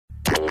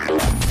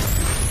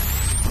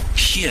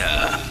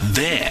Here,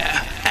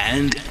 there,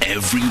 and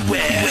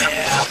everywhere.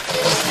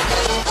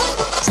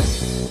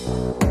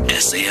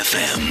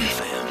 SAFM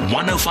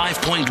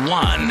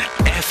 105.1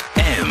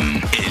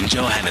 FM in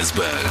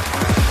Johannesburg.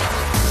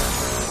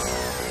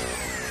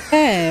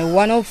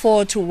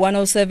 104 to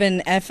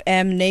 107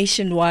 FM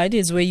nationwide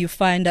is where you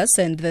find us,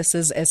 and this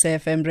is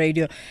SAFM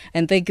Radio.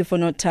 And thank you for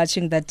not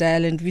touching that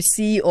dial. And we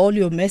see all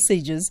your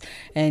messages.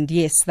 And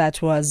yes,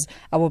 that was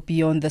our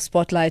Beyond the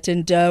Spotlight.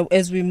 And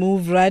as we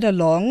move right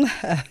along,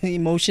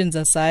 emotions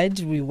aside,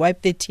 we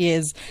wipe the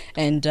tears,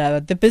 and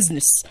the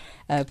business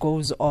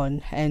goes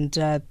on. And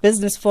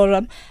Business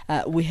Forum,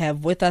 we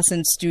have with us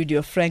in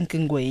studio Frank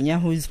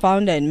Ngwenya, who is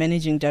founder and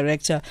managing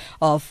director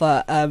of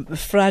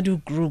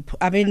FRADU Group.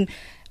 I mean,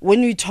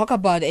 when we talk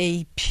about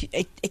a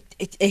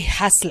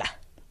hustler,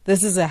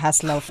 this is a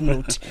hustler of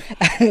note.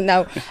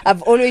 Now,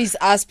 I've always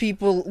asked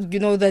people,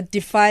 that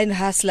define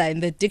hustler in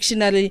the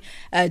dictionary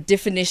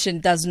definition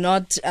does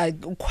not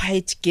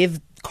quite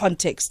give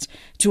context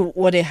to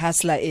what a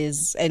hustler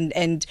is,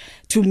 and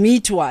to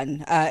meet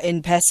one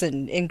in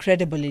person,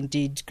 incredible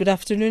indeed. Good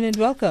afternoon and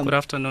welcome. Good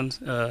afternoon,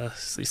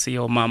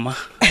 CEO Mama.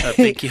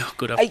 Thank you.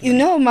 Good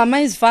afternoon. Mama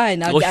is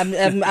fine.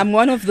 I'm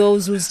one of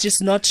those who's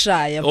just not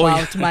shy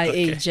about my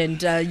age,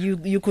 and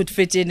you could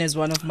fit in as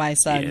one of my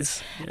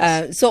sons.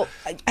 Yes. So,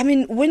 I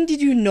mean, when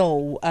did you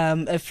know,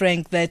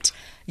 Frank, that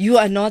you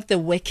are not the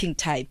working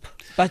type,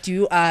 but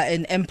you are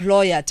an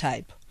employer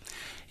type?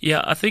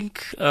 Yeah, I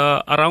think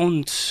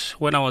around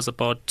when I was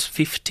about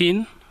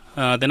 15,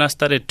 then I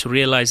started to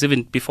realize,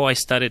 even before I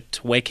started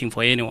working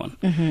for anyone,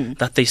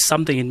 that there's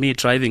something in me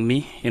driving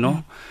me,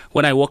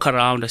 When I walk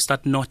around, I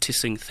start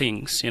noticing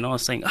things,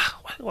 saying,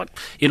 what?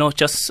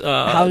 Just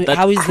how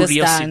is curiosity.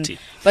 This done?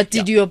 But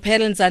did your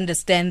parents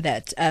understand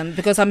that?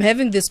 Because I'm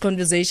having this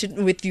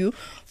conversation with you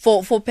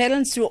for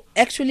parents to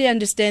actually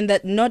understand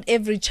that not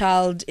every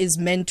child is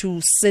meant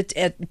to sit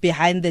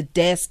behind the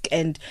desk,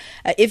 and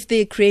if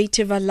they're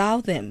creative,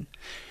 allow them.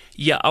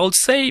 Yeah, I would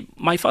say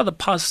my father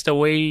passed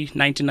away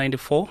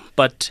 1994,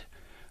 but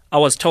I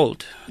was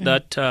told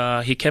that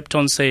he kept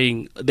on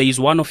saying, there is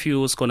one of you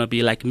who's going to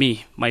be like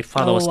me. My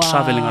father was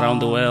traveling around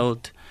the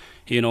world,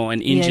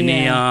 an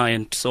engineer,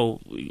 and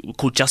so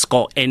could just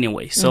go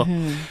anyway. So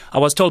I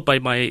was told by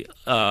my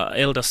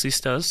elder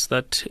sisters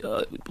that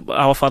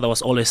our father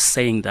was always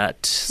saying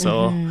that.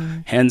 So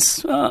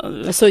hence...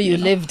 so you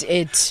lived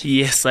it.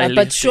 Yes, I lived it.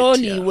 But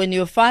surely when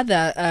your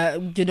father,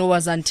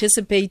 was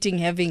anticipating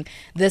having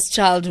this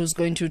child who's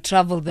going to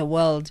travel the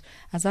world,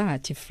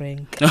 Azangathi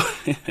Frank,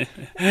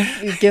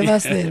 you give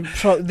us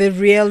the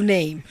real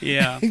name.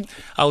 Yeah,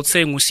 I would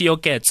say Ngusio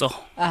Ketso,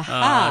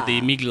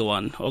 the middle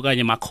one,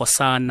 Oganye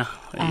Makosana,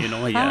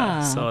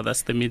 so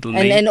that's the middle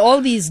name. And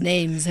all these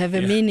names have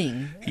a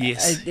meaning.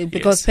 Yes.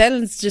 Because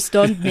parents just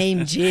don't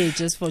name J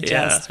just for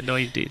just. Yeah, no,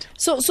 indeed.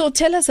 So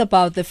tell us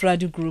about the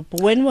FRADU Group.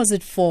 When was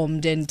it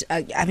formed? And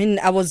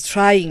I was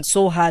trying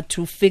so hard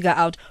to figure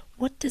out,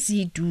 what does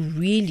he do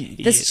really?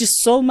 That's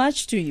just so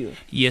much to you.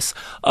 Yes.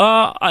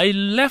 I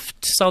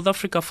left South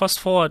Africa, fast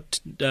forward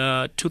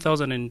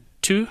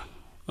 2002,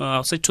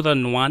 I'll say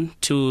 2001,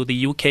 to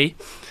the UK.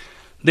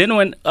 Then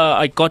when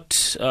I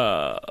got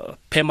a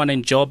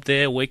permanent job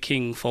there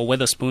working for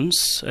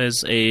Wetherspoons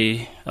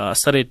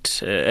started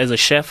as a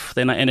chef.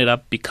 Then I ended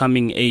up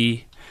becoming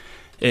a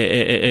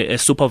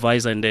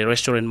supervisor and a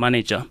restaurant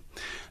manager.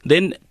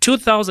 Then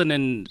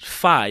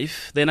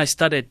 2005, then I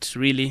started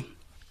really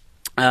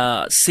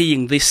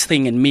seeing this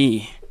thing in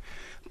me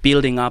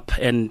building up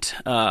and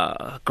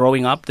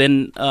growing up.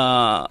 Then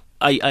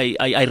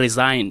I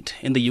resigned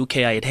in the UK.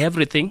 I had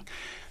everything.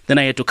 Then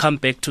I had to come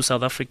back to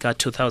South Africa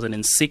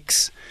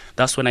 2006.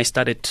 That's when I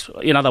started.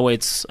 In other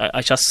words,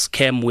 I just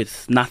came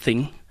with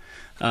nothing.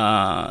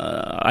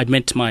 I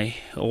met my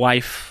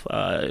wife,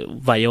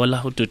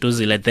 Viola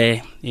Ututuzile,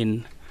 there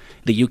in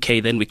the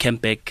UK. Then we came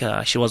back.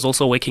 She was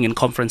also working in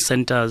conference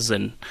centers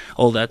and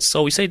all that.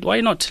 So we said, why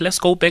not? Let's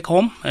go back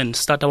home and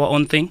start our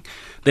own thing.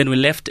 Then we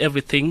left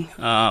everything.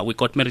 We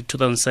got married in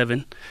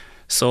 2007.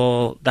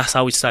 So that's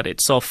how we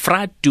started. So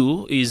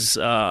FRADU is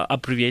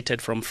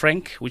abbreviated from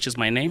Frank, which is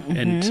my name,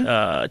 and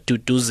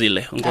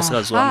Duduzile.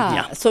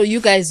 Yeah. So you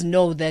guys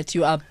know that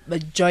you are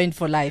joined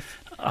for life.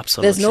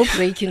 Absolutely. There's no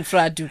breaking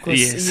FRADU,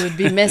 because you'd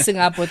be messing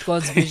up with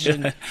God's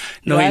vision.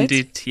 No, right?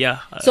 Indeed, yeah.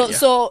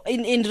 So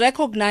in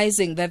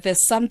recognizing that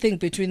there's something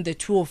between the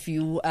two of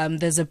you,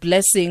 there's a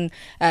blessing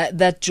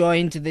that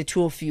joined the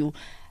two of you.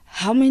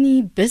 How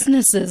many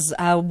businesses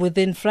are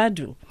within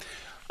FRADU?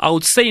 I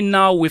would say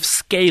now we've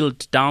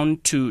scaled down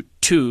to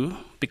 2,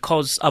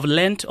 because I've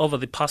learned over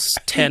the past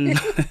 10.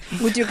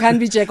 But you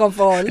can't be jack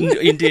of all.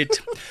 Indeed.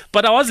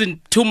 But I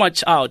wasn't too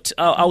much out.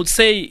 I would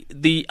say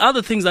the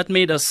other things that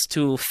made us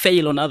to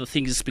fail on other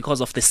things is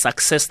because of the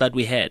success that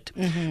we had.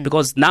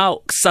 Because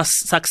now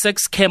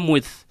success came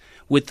with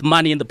with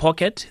money in the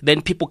pocket.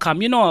 Then people come,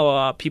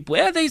 people,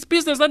 there's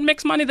business that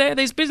makes money there.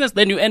 There's business.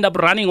 Then you end up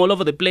running all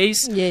over the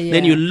place.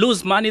 Then you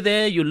lose money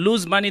there.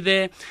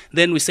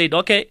 Then we said,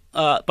 okay,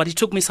 but it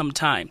took me some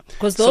time.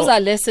 Because those are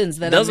lessons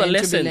that those are are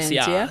meant lessons, to be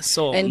learned, yeah.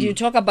 So, and you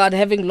talk about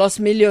having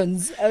lost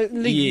millions.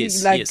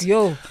 Yes.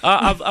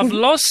 I've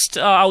lost,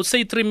 I would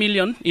say 3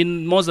 million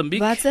in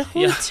Mozambique. That's a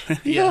hoot.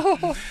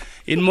 Yeah.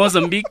 In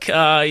Mozambique,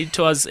 it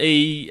was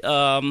a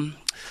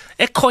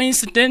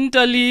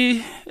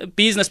coincidentally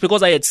business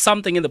because I had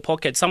something in the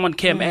pocket. Someone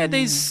came,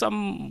 there's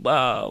some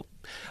oil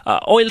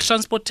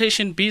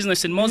transportation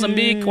business in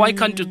Mozambique. Why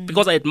can't you?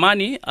 Because I had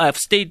money. I've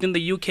stayed in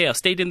the UK. I've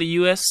stayed in the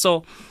US.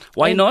 So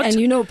why not?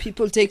 And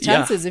people take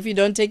chances. If you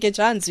don't take a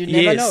chance, you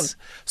never know.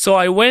 So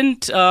I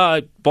went,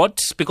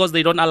 bought, because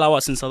they don't allow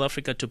us in South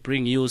Africa to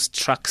bring used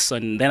trucks.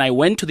 And then I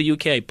went to the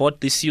UK. I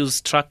bought this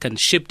used truck and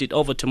shipped it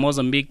over to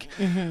Mozambique.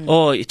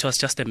 Oh, it was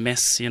just a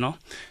mess,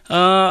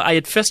 I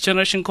had first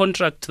generation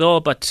contract though,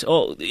 but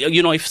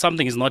if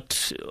something is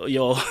not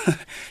your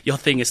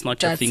thing, it's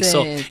not your thing.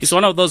 So it's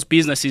one of those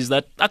businesses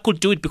that I could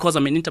do it because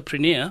I'm an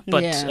entrepreneur,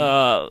 but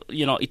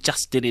it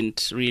just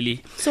didn't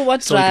really. So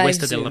what So drives it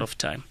wasted you? a lot of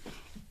time.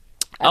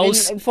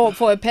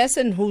 For a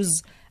person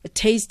who's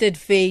tasted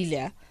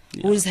failure,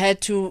 who's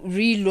had to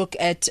relook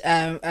at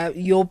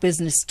your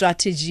business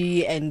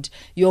strategy and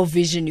your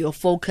vision, your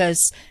focus,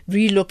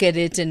 relook at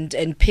it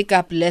and pick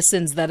up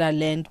lessons that are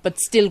learned, but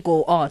still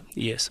go on.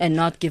 Yes. And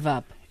not give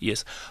up.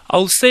 Yes.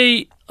 I'll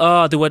say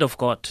the word of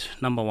God,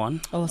 number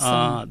one.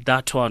 Awesome.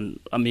 That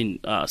one,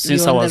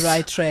 since You're I on was... the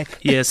right track.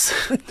 Yes.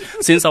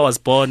 Since I was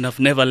born,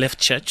 I've never left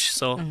church.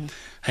 So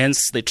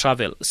hence the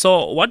travel.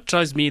 So what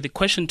drives me, the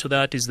question to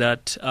that is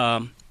that...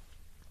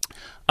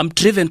 I'm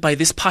driven by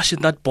this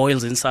passion that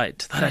boils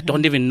inside that I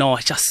don't even know.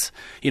 I just,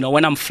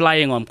 when I'm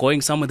flying or I'm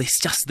going somewhere, there's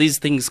just these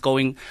things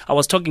going. I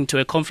was talking to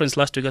a conference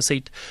last week. I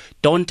said,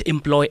 don't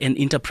employ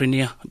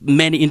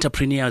many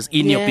entrepreneurs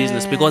in your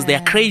business because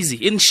they're crazy.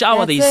 In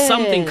shower, there's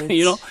something,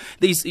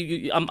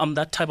 I'm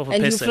that type of a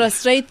person. And you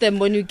frustrate them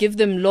when you give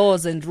them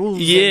laws and rules.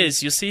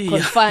 Yes, you see.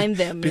 Confine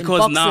them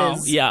because in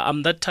boxes. now,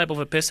 I'm that type of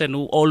a person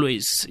who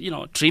always,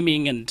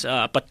 dreaming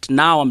but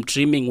now I'm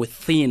dreaming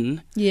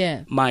within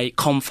my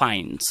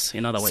confines,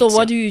 in other words. So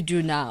what do you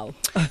do now?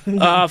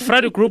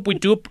 FRADU Group,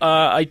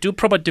 I do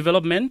property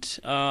development.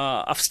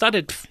 I've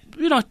started,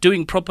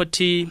 doing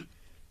property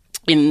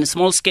in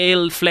small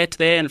scale, flat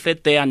there and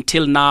flat there.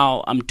 Until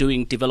now, I'm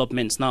doing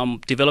developments. Now I'm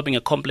developing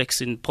a complex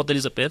in Port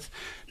Elizabeth,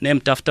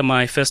 named after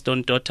my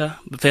firstborn daughter,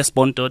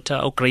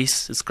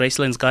 Grace. It's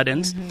Graceland's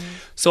Gardens.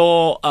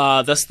 So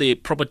that's the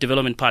property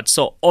development part.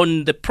 So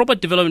on the property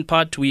development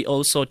part, we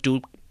also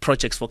do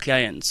projects for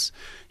clients.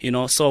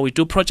 So we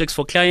do projects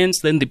for clients,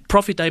 then the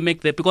profit I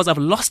make there, because I've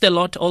lost a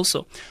lot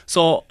also.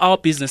 So our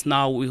business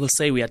now, we will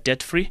say we are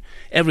debt free.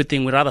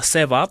 Everything we rather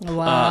save up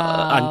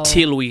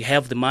until we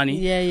have the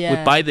money. We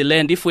buy the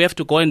land. If we have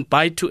to go and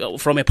buy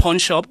from a pawn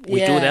shop,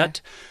 we do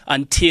that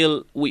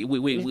until we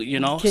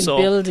can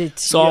build it.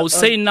 So I would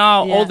say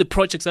now all the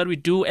projects that we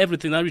do,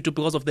 everything that we do,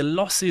 because of the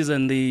losses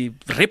and the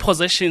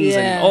repossessions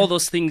and all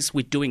those things,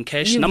 we do in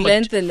cash. You've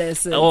learned the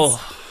lessons.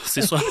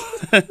 This one.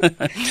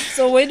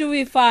 So where do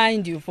we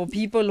find you for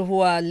people who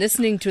are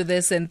listening to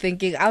this and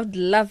thinking, I would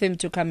love him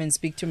to come and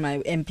speak to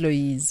my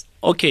employees?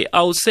 Okay,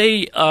 I will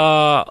say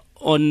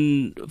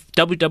on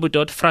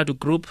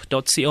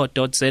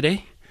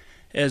www.fradugroup.co.za,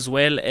 as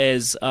well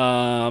as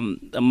I'm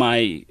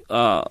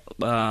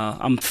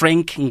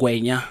Frank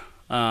Ngwenya,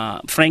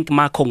 Frank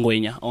Marco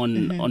Ngwenya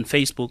on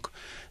Facebook.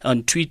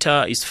 On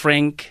Twitter is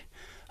Frank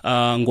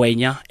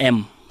Ngwenya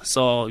M.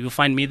 So you'll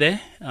find me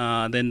there.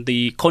 Then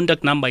the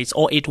contact number is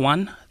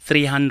 081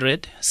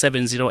 300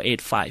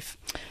 7085.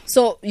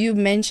 So you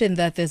mentioned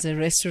that there's a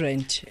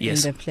restaurant in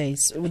the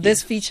place.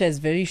 This feature is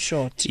very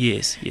short.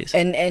 Yes.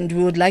 And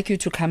we would like you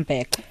to come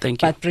back.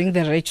 Thank you. But bring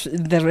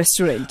the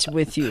restaurant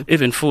with you.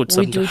 Even food.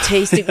 We do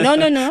tasting.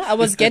 No. I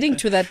was getting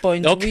to that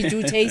point. Okay. We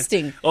do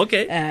tasting.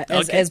 Okay.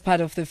 As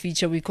part of the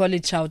feature, we call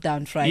it Chow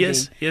Down Friday.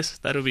 Yes.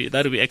 That'll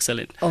be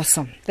excellent.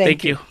 Awesome.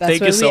 Thank you. That's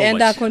Thank where you so we end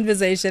much. our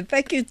conversation.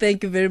 Thank you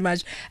very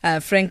much,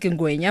 Frank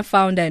Ngwenya,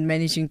 founder and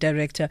managing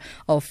director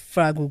of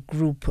FRADU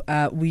Group.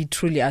 We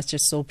truly are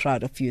just so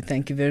proud of you.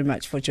 Thank you very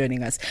much for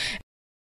joining us.